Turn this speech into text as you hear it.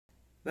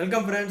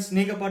Welcome friends,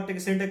 நீங்கள்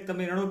பாட்டுக்கு Syntec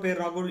Tamil. என்னோட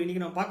பேர் ராகுல்.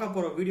 இன்றைக்கி நம்ம பார்க்க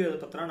போகிற வீடியோ இதை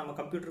பற்றினா நம்ம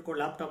கம்ப்யூட்டருக்கோ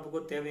லேப்டாப்புக்கோ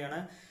தேவையான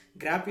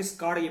கிராஃபிக்ஸ்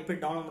கார்டை எப்படி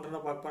டவுன்லோட் பண்ணுறதா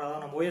பார்க்க போகிறோம்.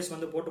 அதாவது நம்ம ஓஎஸ்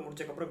வந்து போட்டு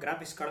முடிச்சக்கப்புறம்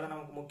கிராஃபிக்ஸ் கார்டு தான்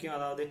நமக்கு முக்கியம்.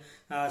 அதாவது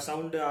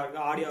சவுண்டு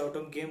ஆடியோ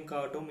ஆகட்டும்,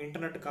 கேமுக்காகட்டும்,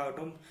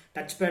 இன்டர்நெட்டுக்காகட்டும்,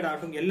 டச் பேட்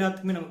ஆகட்டும்,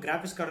 எல்லாத்துக்குமே நம்ம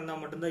கிராஃபிக்ஸ் கார்டு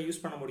இருந்தால் மட்டும்தான்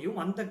யூஸ் பண்ண முடியும்.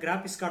 அந்த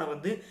கிராஃபிக்ஸ் கார்டை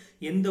வந்து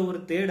எந்த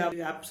ஒரு தேர்ட்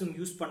ஆப்ஸும்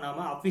யூஸ்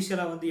பண்ணாமல்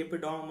அஃபிஷியலாக வந்து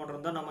எப்படி டவுன்லோட்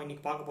பண்ணுறது தான் நம்ம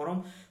இன்றைக்கி பார்க்க போகிறோம்.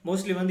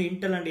 மோஸ்ட்லி வந்து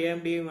இன்டெல் அண்ட்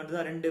AMD வந்து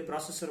தான் ரெண்டு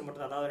ப்ராசஸர்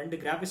மட்டும், அதாவது ரெண்டு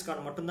கிராஃபிக்ஸ்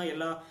கார்டு மட்டும்தான்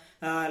எல்லா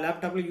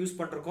லேப்டாப்ல யூஸ்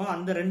பண்ணிருக்கோம்.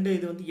 அந்த ரெண்டு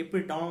இது வந்து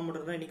எப்படி டவுன்லோட்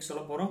பண்ணுறதுன்னு இன்னைக்கு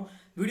சொல்ல போகிறோம்.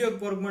 வீடியோக்கு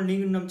போகிறதுக்கு முன்னாடி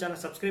நீங்கள் நம்ம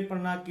சேனல் சப்ஸ்கிரைப்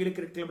பண்ணால் கீழே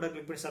கிளிக்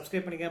பண்ணி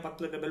சப்ஸ்கிரைப் பண்ணிக்க,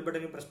 பக்கத்தில் இருக்க பெல்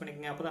பட்டனையும் ப்ரெஸ்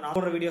பண்ணிக்கங்க. அப்போ தான் நான்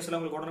போடுற வீடியோஸ்லாம்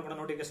உங்களுக்கு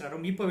உடனுக்குடன் நோட்டிஃபிகேஷன்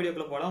வரும். இப்போ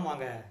வீடியோக்குள்ள போகலாம்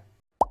வாங்க.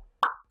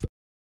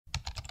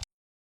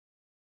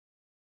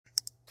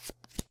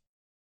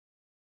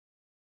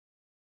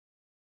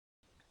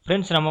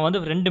 ஃப்ரெண்ட்ஸ், நம்ம வந்து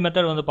ரெண்டு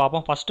மெத்தட் வந்து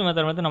பார்ப்போம். ஃபஸ்ட்டு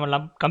மெத்தட் வந்து நம்ம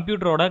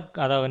கம்ப்யூட்டரோட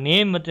அதாவது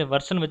நேம்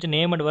வச்சு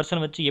நேம் அண்ட்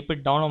வெர்ஷன் வச்சு எப்படி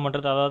டவுன்லோட்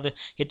பண்ணுறது. அதாவது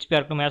ஹெச்பியாக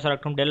இருக்கட்டும், மேஸாக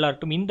இருக்கட்டும், டெல்லாக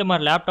இருக்கட்டும், இந்த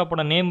மாதிரி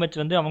லேப்டாப்போட நேம் வச்சு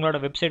வந்து அவங்களோட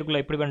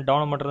வெப்சைட்டுக்குள்ளே எப்படி வேணும்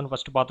டவுன்லோட் பண்ணுறதுன்னு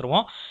ஃபஸ்ட்டு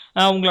பார்த்துருவோம்.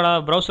 உங்களோட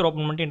ப்ரௌசர்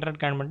ஓப்பன் பண்ணிட்டு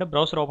இன்டர்நெட் கனெக்ட் பண்ணிட்டு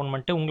ப்ரௌசர் ஓப்பன்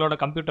பண்ணிட்டு உங்களோட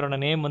கம்ப்யூட்டரோட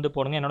நேம் வந்து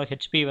போடுங்க. என்னோட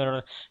ஹெச்பி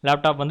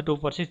லேப்டாப் வந்து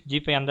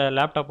 246G5 அந்த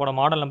லேப்டாப்போட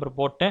மாடல் நம்பர்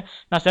போட்டு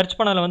நான் சர்ச்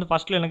பண்ணதில் வந்து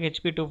ஃபஸ்ட்டில் எனக்கு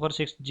ஹெச்பி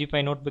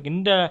 246G5 நோட் புக்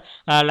இந்த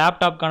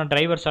லேப்டாப்க்கான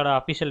டிரைவர்ஸோட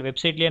அஃபிஷியல்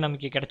வெப்சைட்லேயே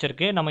நமக்கு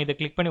கிடச்சிருக்கு. நம்ம இதை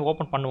கிளிக் பண்ணி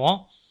ஓப்பன் பண்ணுவோம்.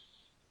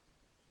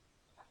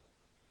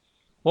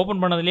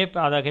 ஓப்பன் பண்ணதுலேயே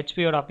அதை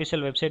ஹெச்பியோட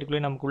அஃபிஷியல்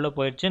வெப்சைட்டுக்குள்ளேயே நமக்கு உள்ளே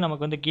போயிடுச்சு.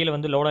 நமக்கு வந்து கீழே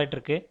வந்து லோட் ஆகிட்டு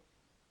இருக்கு.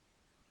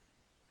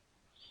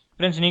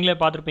 ஃப்ரெண்ட்ஸ், நீங்களே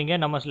பார்த்துருப்பீங்க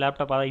நம்ம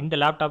லேப்டாப், அதாவது இந்த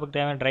லேப்டாப்புக்கு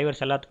தேவையான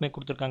டிரைவர்ஸ் எல்லாத்துக்குமே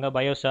கொடுத்துருக்காங்க.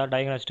 பயோஸா,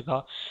 டயக்னாஸ்டிக்கா,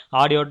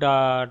 ஆடியோ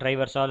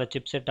டிரைவர்ஸா, இல்லை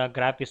சிப்செட்டா,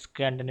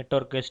 கிராஃபிக்ஸ்க்கு and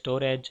network,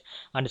 storage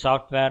and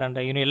software and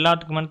இன்னும்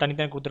எல்லாத்துக்குமே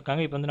தனித்தனி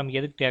கொடுத்துருக்காங்க. இப்போ வந்து நம்ம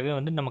எதுக்கு தேவையோ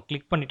வந்து நம்ம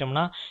கிளிக்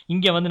பண்ணிட்டோம்னா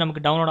இங்கே வந்து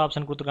நமக்கு டவுன்லோட்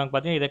ஆப்ஷன் கொடுத்துருக்காங்க.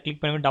 பார்த்தீங்கன்னா இதை கிளிக்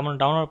பண்ணி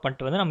டவுன்லோட்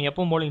பண்ணிட்டு வந்து நம்ம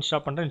எப்பவும் போல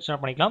இன்ஸ்டால்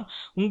பண்ணிக்கலாம்.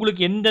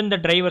 உங்களுக்கு எந்தெந்த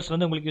டிரைவர்ஸ்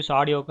வந்து உங்களுக்கு யூஸ்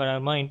ஆடியோக்கு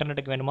வேணுமா,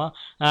 இன்டர்நெட்டுக்கு வேணுமா,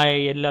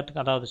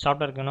 எல்லாத்துக்கும் அதாவது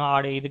சாஃப்ட்வேருக்கு வேணுமா,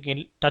 ஆடியோ இதுக்கு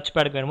டச்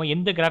பேடுக்கு வேணுமோ,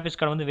 எந்த கிராஃபிக்ஸ்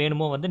கார்டு வந்து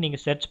வேணுமோ வந்து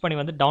நீங்கள் சர்ச் பண்ணி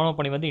வந்து டவுன்லோட்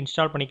பண்ணி வந்து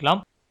இன்ஸ்டால் பண்ணிக்கலாம்.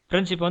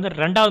 ஃப்ரெண்ட்ஸ், இப்போ வந்து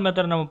ரெண்டாவது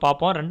மெத்தட் நம்ம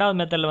பார்ப்போம். ரெண்டாவது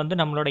மெத்தடில் வந்து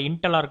நம்மளோட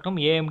இன்டெலாக இருக்கட்டும்,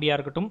 AMDயாக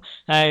இருக்கட்டும்,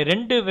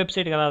 ரெண்டு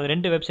வெப்சைட், அதாவது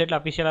ரெண்டு வெப்சைட்டில்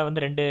அஃபிஷியலாக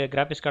வந்து ரெண்டு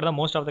கிராஃபிக்ஸ் கார்டு தான்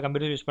most of the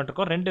computer use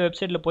பண்ணிருக்கோம். ரெண்டு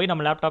வெப்சைட்டில் போய்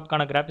நம்ம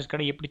லேப்டாப்க்கான கிராஃபிக்ஸ்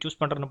கார்டு எப்படி சூஸ்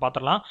பண்ணுறதுன்னு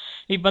பார்த்துடலாம்.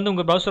 இப்போ வந்து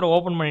உங்கள் ப்ரௌசரை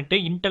ஓப்பன் பண்ணிட்டு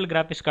இன்டெல்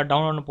கிராஃபிக்ஸ் கார்டு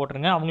டவுன்லோட்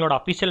போட்டுருங்க. அவங்களோட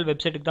அஃபிஷியல்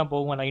வெப்சைட்டுக்கு தான்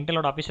போகும். அந்த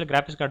இன்டெலோட அஃபிஷியல்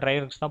கிராஃபிக்ஸ் கார்டு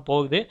டிரைவர்ஸ் தான்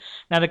போகுது.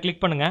 நான் அதை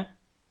கிளிக் பண்ணுங்கள்.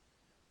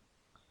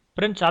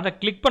 ஃப்ரெண்ட்ஸ், அதை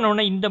கிளிக்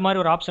பண்ணோன்னே இந்த மாதிரி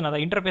ஒரு ஆப்ஷன்,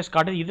 அதாவது இன்டர்ஃபேஸ்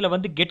காட்டுது. இதில்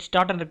வந்து கெட்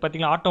ஸ்டார்ட் இருக்கு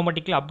பார்த்தீங்களா,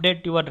 ஆட்டோமேட்டிக்கலி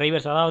அப்டேட் யுவர்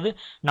டிரைவர்ஸ், அதாவது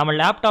நம்ம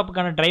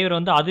லேப்டாப்புக்கான டிரைவர்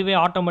வந்து அதுவே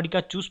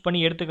ஆட்டோமேட்டிக்காக சூஸ் பண்ணி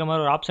எடுத்துக்கிற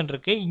மாதிரி ஒரு ஆப்ஷன்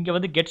இருக்குது. இங்கே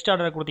வந்து கெட்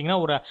ஸ்டார்டர் கொடுத்தீங்கன்னா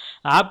ஒரு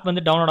ஆப்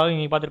வந்து டவுன்லோட் ஆகும்.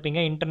 நீங்கள்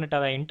பார்த்துருப்பீங்க இன்டர்நெட்,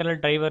 அதாவது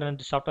internet driver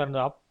and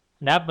software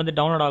app வந்து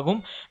டவுன்லோட்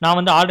ஆகும். நான்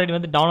வந்து ஆல்ரெடி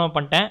வந்து டவுன்லோட்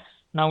பண்ணிட்டேன்.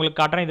 நான் உங்களுக்கு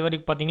காட்டுறேன். இது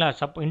வரைக்கும் பார்த்தீங்களா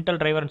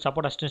Intel driver and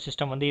support assistant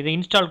system வந்து இதை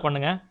இன்ஸ்டால்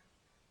பண்ணுங்கள்.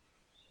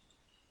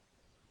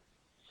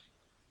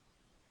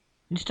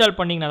 இன்ஸ்டால்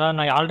பண்ணிங்கன்னா தான்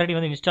நான் ஆல்ரெடி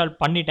வந்து இன்ஸ்டால்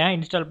பண்ணிட்டேன்.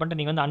 இன்ஸ்டால் பண்ணிட்டு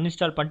நீங்கள் வந்து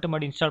அன்இன்ஸ்டால் பண்ணிட்டு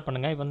மறுபடியும் இன்ஸ்டால்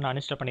பண்ணுங்கள். இப்போ வந்து நான்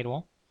அன்இன்ஸ்டால்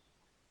பண்ணிடுவோம்.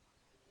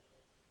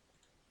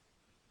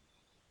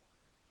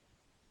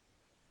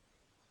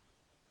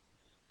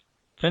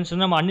 ஃப்ரெண்ட்ஸ்,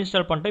 வந்து நம்ம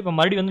அன்இன்ஸ்டால் பண்ணிட்டு இப்போ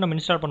மறுபடியும் வந்து நம்ம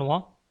இன்ஸ்டால்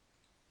பண்ணுவோம்.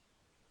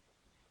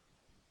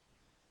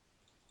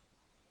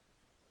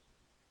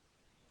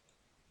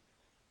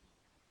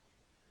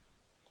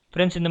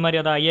 ஃப்ரெண்ட்ஸ், இந்த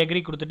மாதிரி அதை ஐ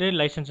அக்ரி கொடுத்துட்டு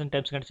லைசன்ஸ் அண்ட்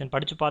டெர்ம்ஸ் கண்டிஷன்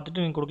படித்து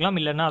பார்த்துட்டு நீங்கள் கொடுக்கலாம்.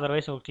 இல்லைன்னா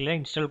அதர்வைஸ் ஓகே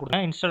இன்ஸ்டால்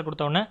கொடுங்க. இன்ஸ்டால்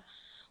கொடுத்தோன்னே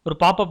ஒரு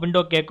பாப்அப் விண்டோ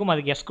கேட்கும்.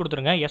 அதுக்கு எஸ்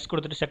கொடுத்துருங்க. எஸ்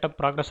கொடுத்துட்டு செட்டப்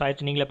ப்ராக்ரஸ்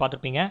ஆயிடுச்சு, நீங்களே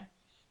பார்த்துருப்பீங்க.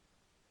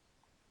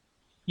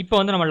 இப்போ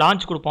வந்து நம்ம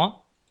லான்ச் கொடுப்போம்.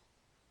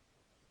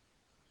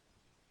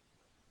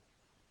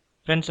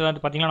 ஃப்ரெண்ட்ஸ்,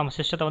 வந்து பார்த்தீங்கன்னா நம்ம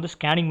சிஸ்டத்தை வந்து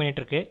ஸ்கேனிங்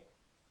பண்ணிகிட்டு இருக்கு.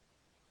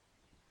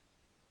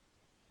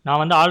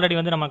 நான் வந்து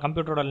ஆல்ரெடி வந்து நம்ம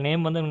கம்ப்யூட்டரோட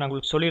நேம் வந்து நான்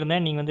உங்களுக்கு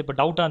சொல்லியிருந்தேன். நீங்கள் வந்து இப்போ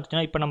டவுட்டாக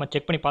இருந்துச்சுன்னா இப்போ நம்ம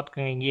செக் பண்ணி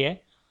பார்த்துக்கோங்க. இங்கேயே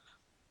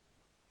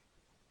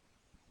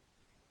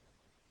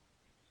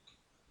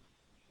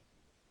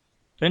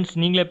ஃப்ரெண்ட்ஸ்,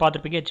 நீங்களே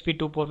பார்த்துருப்பீங்க ஹெச்பி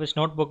 246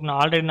 நோட் புக்னு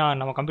ஆல்ரெடி நான்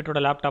நம்ம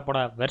கம்ப்யூட்டரோட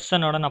லேப்டாப்போட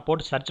வெர்ஷனோட நான்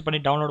போட்டு சர்ச் பண்ணி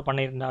டவுன்லோட்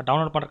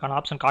பண்ணுறதுக்கான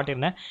ஆப்ஷன்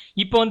காட்டியிருந்தேன்.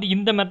 இப்போ வந்து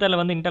இந்த மெத்தடில்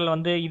வந்து இன்டெல்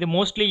வந்து இது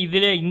மோஸ்ட்லி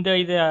இதிலே இந்த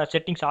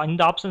செட்டிங்ஸ்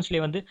இந்த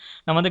ஆப்ஷன்ஸ்லேயே வந்து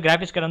நம்ம வந்து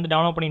கிராஃபிக்ஸ் கார்டு வந்து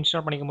டவுன்லோட் பண்ணி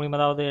இன்ஸ்டால் பண்ணிக்க முடியும்.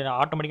 அதாவது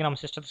ஆட்டோமேட்டிக்காக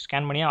நம்ம சிஸ்டத்தை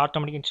ஸ்கேன் பண்ணி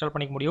ஆட்டோமேட்டிக் இன்ஸ்டால்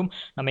பண்ணிக்க முடியும்.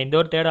 நம்ம எந்த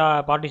ஒரு தேர்ட்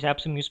பார்ட்டிஸ்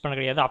ஆப்ஸும் யூஸ் பண்ண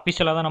கிடையாது.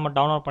 அஃபிஷியலாக தான் நம்ம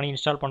டவுன்லோட் பண்ணி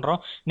இன்ஸ்டால் பண்ணுறோம்.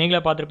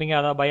 நீங்களே பார்த்துருப்பீங்க,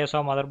 அதாவது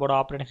பயோஸா, மதர் போர்டு,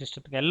 ஆப்ரேட்டிங்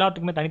சிஸ்டத்துக்கு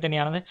எல்லாத்துக்குமே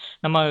தனித்தனியானது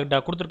நம்ம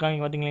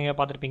கொடுத்துருக்காங்க. வந்து நீங்கள்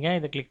பார்த்துருப்பீங்க.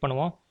 இதை கிளிக்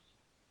பண்ணுவோம்.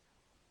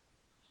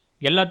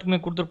 எல்லாத்துக்குமே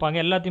கொடுத்துருப்பாங்க.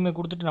 எல்லாத்தையுமே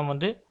கொடுத்துட்டு நம்ம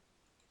வந்து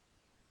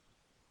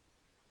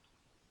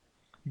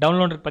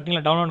டவுன்லோட்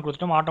பார்த்தீங்களா, டவுன்லோட்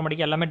கொடுத்துட்டோம்.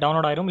 ஆட்டோமேட்டிக்காக எல்லாமே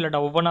டவுன்லோட் ஆயிரும். இல்லை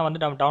ஒவ்வொன்றா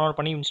வந்து நம்ம டவுன்லோட்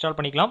பண்ணி இன்ஸ்டால்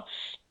பண்ணிக்கலாம்.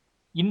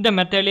 இந்த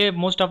மெத்தட்லேயே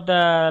மோஸ்ட் ஆஃப் த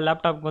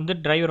லேப்டாப் வந்து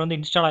டிரைவர் வந்து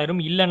இன்ஸ்டால்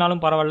ஆயிரும்.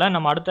 இல்லைனாலும் பரவாயில்ல,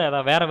 நம்ம அடுத்த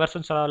அதாவது வேறு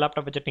வெர்ஷன்ஸ் அதாவது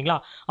லேப்டாப் வச்சுருப்பீங்களா,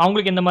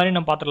 அவங்களுக்கு இந்த மாதிரி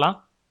நம்ம பார்த்துக்கலாம்.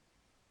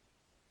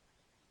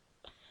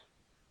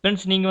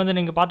 ஃப்ரெண்ட்ஸ்,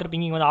 நீங்கள்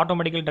பார்த்துருப்பீங்க. இங்கே வந்து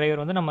ஆட்டோமேட்டிக்கல்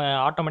டிரைவர் வந்து நம்ம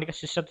ஆட்டோமேட்டிக்காக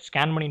சிஸ்டத்தை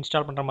ஸ்கேன் பண்ணி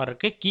இன்ஸ்டால் பண்ணுற மாதிரி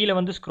இருக்குது. கீழே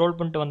வந்து ஸ்க்ரோல்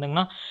பண்ணிட்டு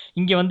வந்தீங்கன்னா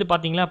இங்கே வந்து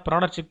பார்த்தீங்கன்னா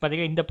ப்ராடக்ட்ஸுக்கு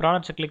பார்த்தீங்கன்னா இந்த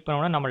ப்ராடக்ட்ஸை கிளிக்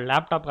பண்ணோம்னா நம்ம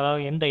லேப்டாப்,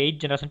 அதாவது எந்த 8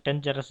 generation,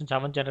 10 generation,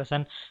 7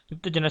 generation,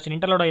 5th generation,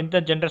 இன்டலோட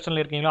எந்த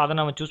ஜென்ரேஷனில் இருக்கீங்களோ அதை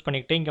நம்ம சூஸ்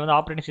பண்ணிக்கிட்டு இங்கே வந்து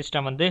ஆப்ரேட்டிங்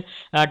சிஸ்டம் வந்து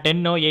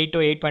 10ஓ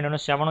 8ஓ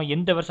 8.1 7ஓ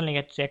எந்த வெர்ஷன்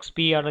நீங்கள்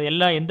எக்ஸ்பி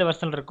எந்த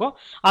வெர்ஷனில் இருக்கோ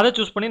அதை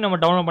சூஸ் பண்ணி நம்ம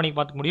டவுன்லோட் பண்ணி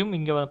பார்த்துக்க முடியும்.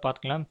 இங்கே வந்து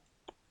பார்த்துக்கலாம்.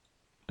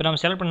 இப்போ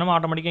நம்ம செலக்ட் பண்ணோம்னா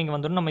ஆட்டோமேட்டிக்காக இங்கே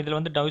வந்துடும். நம்ம இதில்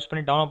வந்து யூஸ்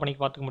பண்ணி டவுன்லோட் பண்ணி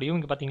பார்த்துக்க முடியும்.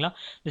 இங்கே பார்த்தீங்களா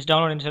this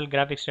download install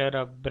graphics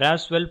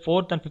Bracewell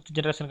 4th and 5th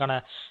ஜென்ரேஷனுக்கான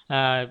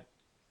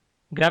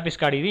graphics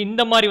card இது.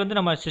 இந்த மாதிரி வந்து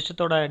நம்ம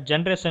சிஸ்டத்தோட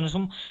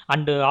ஜென்ரேஷன்ஸும்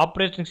அண்டு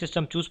ஆப்ரேட்டிங்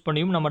சிஸ்டம் சூஸ்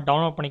பண்ணியும் நம்ம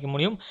டவுன்லோட் பண்ணிக்க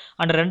முடியும்.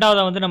 அண்ட்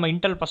ரெண்டாவது வந்து நம்ம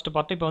இன்டெல் ஃபஸ்ட்டு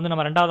பார்த்தோம். இப்போ வந்து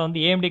நம்ம ரெண்டாவது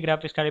வந்து AMD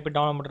கிராஃபிக்ஸ் கார்டு எப்படி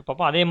டவுன்லோட் பண்ணிட்டு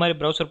பார்ப்போம். அதே மாதிரி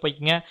ப்ரௌசர்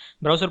போய்க்கிங்க.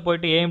 ப்ரௌசர்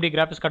போயிட்டு AMD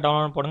கிராஃபிக்ஸ் கார்டு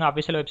டவுன்லோட் போடுங்க.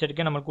 அஃபிஷியல்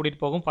வெப்சைட்டுக்கே நம்ம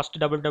கூட்டிகிட்டு போகும். ஃபஸ்ட்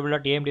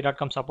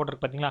www.amd.com சப்போர்ட்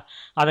இருக்குது பார்த்தீங்களா,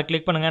 அதை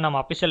கிளிக் பண்ணுங்கள். நம்ம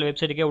அஃபிஷியல்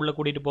வெப்சைட்டுக்கே உள்ளே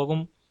கூட்டிகிட்டு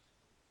போகும்.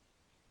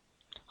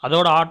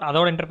 அதோட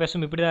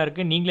இன்டர்ஃபேஸும் இப்படி தான்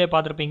இருக்குது. நீங்களே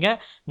பார்த்துருப்பீங்க.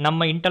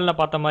 நம்ம இன்டெல்லில்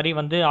பார்த்த மாதிரி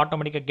வந்து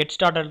ஆட்டோமேட்டிக்காக கெட்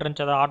ஸ்டார்டட்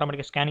இருந்துச்சு. அதாவது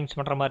ஆட்டோமேட்டிக்காக ஸ்கேனிங்ஸ்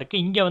பண்ணுற மாதிரி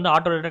இருக்குது. இங்கே வந்து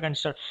ஆட்டோமேட்டிக்காக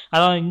இன்ஸ்டால்,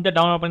 அதாவது இந்த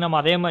டவுன்லோட் பண்ணி நம்ம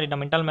அதே மாதிரி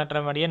நம்ம இன்டெல்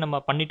மேட்டர் மாதிரியே நம்ம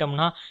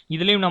பண்ணிட்டோம்னா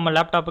இதுலேயும் நம்ம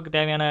லேப்டாப்புக்கு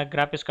தேவையான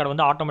கிராஃபிக்ஸ் கார்டு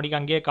வந்து ஆட்டோமேட்டிக்காக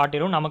அங்கேயே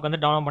காட்டிடும். நமக்கு வந்து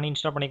டவுன்லோட் பண்ணி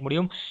இன்ஸ்டால் பண்ணிக்க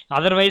முடியும்.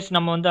 அதர்வைஸ்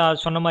நம்ம வந்து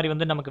சொன்ன மாதிரி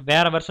வந்து நமக்கு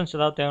வேறு வெர்ஷன்ஸ்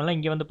ஏதாவது தேவையில்லை.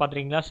 இங்கே வந்து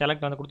பார்த்துருக்கீங்களா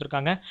செலக்ட் வந்து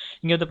கொடுத்துருக்காங்க.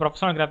 இங்கே வந்து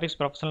professional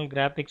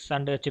graphics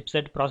and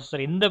chipset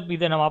processor இந்த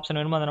இதை நம்ம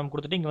ஆப்ஷன் வேணுமோ அதை நம்ம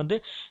கொடுத்துட்டு இங்கே வந்து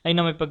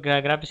நம்ம இப்போ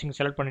கிராஃபிக்ஸ் இங்கே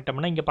செலக்ட்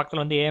பண்ணிட்டோம்னா இங்கே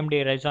பக்கத்தில் வந்து AMD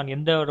Ryzen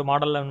எந்த ஒரு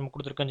மாடலில் நம்ம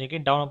கொடுத்துருக்கோம் சொல்லி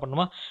டவுன்லோட்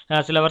பண்ணுமா.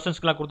 சில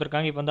வெர்ஷன்ஸ்க்குலாம்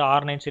கொடுத்துருக்காங்க. இப்போ வந்து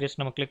R9 சீரிஸ்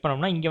நம்ம கிளிக்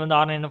பண்ணோம்னா இங்கே வந்து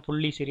R9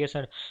 fully serious,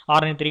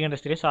 R9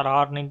 300 series R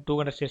R9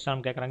 200 series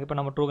நம்ம கேட்குறாங்க. இப்போ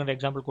நம்ம 200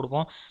 எக்ஸாம்பிள்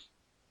கொடுப்போம்.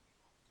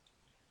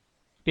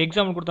 இப்போ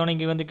எக்ஸாம்பிள் கொடுத்தோன்னா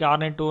இங்கே வந்து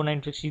R9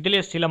 296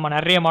 இதிலே சில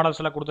நிறைய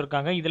மாடல்ஸ் எல்லாம்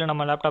கொடுத்துருக்காங்க. இதில்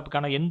நம்ம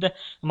லேப்டாப்புக்கான எந்த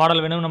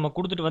மாடல் வேணும் நம்ம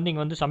கொடுத்துட்டு வந்து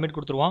இங்கே வந்து சப்மிட்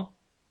கொடுத்துருவோம்.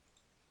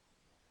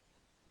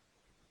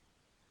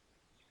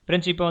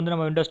 ஃப்ரெண்ட்ஸ் இப்போ வந்து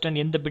நம்ம விண்டோஸ் 10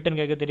 எந்த பிட்டுன்னு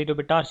கேட்க 32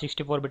 பிட்டா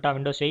 64 பிட்டா,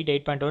 விண்டோஸ் 8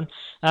 8.1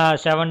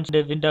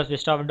 7 விண்டோஸ்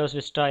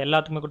விஸ்டா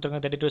எல்லாத்துக்குமே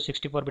கொடுத்துருக்காங்க. 32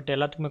 64 பிட்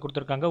எல்லாத்துக்குமே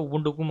கொடுத்துருக்காங்க.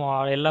 உபுண்டுக்கும்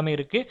எல்லாமே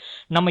இருக்குது.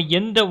 நம்ம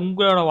எந்த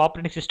உங்களோட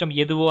ஆப்ரேட்டிங் சிஸ்டம்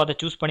எதுவோ அதை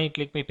சூஸ் பண்ணி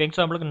கிளிக் பண்ணி, இப்போ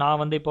எக்ஸாம்பிளுக்கு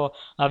நான் வந்து இப்போ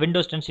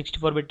விண்டோஸ் 10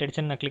 64 பிட்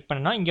எடிஷன் நான் கிளிக்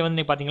பண்ணேன்னா இங்கே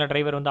வந்து பார்த்தீங்களா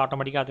டிரைவர் வந்து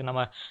ஆட்டோமேட்டிக்காக அது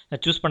நம்ம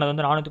சூஸ் பண்ணது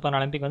வந்து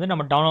 414 MB வந்து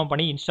நம்ம டவுன்லோட்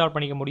பண்ணி இன்ஸ்டால்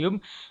பண்ணிக்க முடியும்.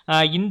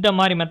 இந்த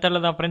மாதிரி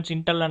மெத்தடில் தான் ஃப்ரெண்ட்ஸ்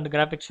இன்டெல் அண்ட்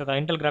கிராஃபிக்ஸ்,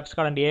 அதாவது Intel graphics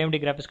card and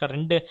AMD graphics card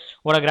ரெண்டு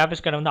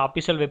கிராஃபிக்ஸ் கார்டு வந்து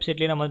அஃபிஷியல்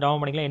வெப்சைட்லேயே நம்ம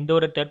டவுன்லோட் பண்ணிக்கலாம். எந்த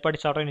ஒரு தேர்ட் பார்ட்டி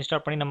சாஃப்ட்வேர்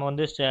இன்ஸ்டால் பண்ணி நம்ம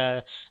வந்து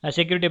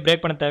செக்யூரிட்டி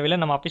பிரேக் பண்ண தேவையில்லை.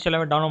 நம்ம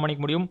அஃபிஷியலாகவே டவுன்லோட்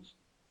பண்ணிக்க முடியும்.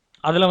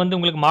 அதில் வந்து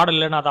உங்களுக்கு மாடல்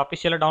இல்லைன்னா அது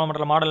அஃபிஷியலாக டவுன்லோட்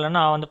பண்ணுற மாடல்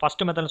இல்லைன்னா நான் வந்து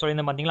ஃபஸ்ட்டு மெத்தட்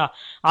சொல்லியிருந்தேன் பார்த்தீங்களா,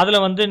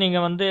 அதில் வந்து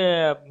நீங்கள் வந்து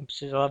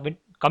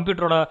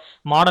கம்ப்யூட்டரோட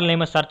மாடல்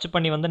நேமை சர்ச்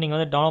பண்ணி வந்து நீங்கள்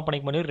வந்து டவுன்லோட்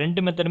பண்ணிக்க முடியும்.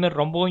 ரெண்டு மெத்தடுமே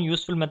ரொம்பவும்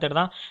யூஸ்ஃபுல் மெத்தட்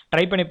தான்.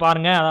 ட்ரை பண்ணி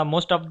பாருங்கள். அதாவது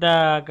மோஸ்ட் ஆஃப் த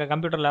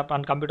கம்ப்யூட்டர்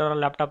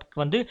லேப்டாப்புக்கு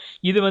வந்து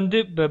இது வந்து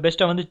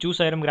பெஸ்ட்டாக வந்து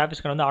சூஸ் ஆயிரும்.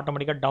 கிராஃபிக்ஸ் கார்டு வந்து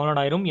ஆட்டோமேட்டிக்காக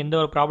டவுன்லோட் ஆயிரும். எந்த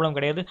ஒரு ப்ராப்ளம்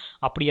கிடையாது.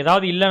 அப்படி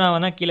ஏதாவது இல்லை நான்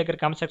வேணால் கீழே இருக்கிற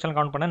கமெண்ட் செக்ஷனில்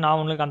கவுண்ட் பண்ணேன். நான்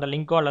உங்களுக்கு அந்த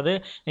லிங்கோ அல்லது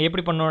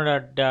எப்படி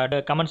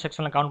பண்ணணும் கமெண்ட்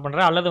செக்ஷனில் கவுண்ட்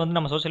பண்ணுறேன். அல்லது வந்து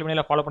நம்ம சோஷியல்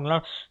மீடியாவில் ஃபாலோ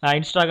பண்ணலாம்.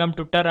 இன்ஸ்டாகிராம்,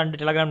 ட்விட்டர் அண்ட்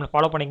டெலிகிராமில்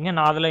ஃபாலோ பண்ணிக்கங்க.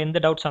 நான் அதில் எந்த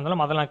டவுட்ஸ்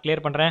இருந்தாலும் அதெல்லாம் நான்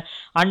கிளியர் பண்ணுறேன்.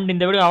 அண்ட்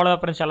இந்த வீடியோ அவ்வளோ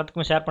ஃப்ரெண்ட்ஸ்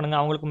எல்லாத்துக்கும் ஷேர் பண்ணுங்கள்.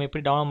 அவங்களுக்கும்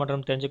எப்படி டவுன்லோட்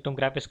பண்ணுறோம் தெரிஞ்சுக்கிட்டும்,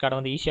 கிராஃபிக்ஸ் கார்டு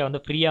வந்து ஈஸியாக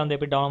வந்து ஃப்ரீயாக வந்து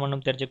எப்படி டவுன்லோட்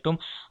பண்ணணும் தெரிஞ்சுக்கிட்டும்.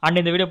 அண்ட்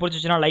இந்த வீடியோ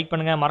பிடிச்சிச்சுன்னா லைக்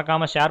பண்ணுங்கள்,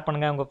 மறக்காமல் ஷேர்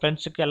பண்ணுங்கள், உங்கள்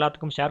ஃப்ரெண்ட்ஸுக்கு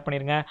எல்லாத்துக்கும் ஷேர்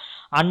பண்ணிடுங்க.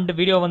 அண்ட்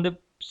வீடியோ வந்து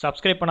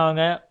சப்ஸ்கிரைப்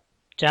பண்ணாதவங்க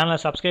சேனலை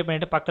சப்ஸ்கிரைப்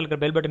பண்ணிவிட்டு பக்கத்தில்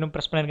இருக்கிற பெல் பட்டனும்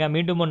ப்ரெஸ் பண்ணிடுங்க.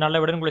 மீண்டும் ஒரு நல்ல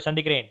வீடியோ உங்களை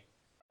சந்திக்கிறேன்.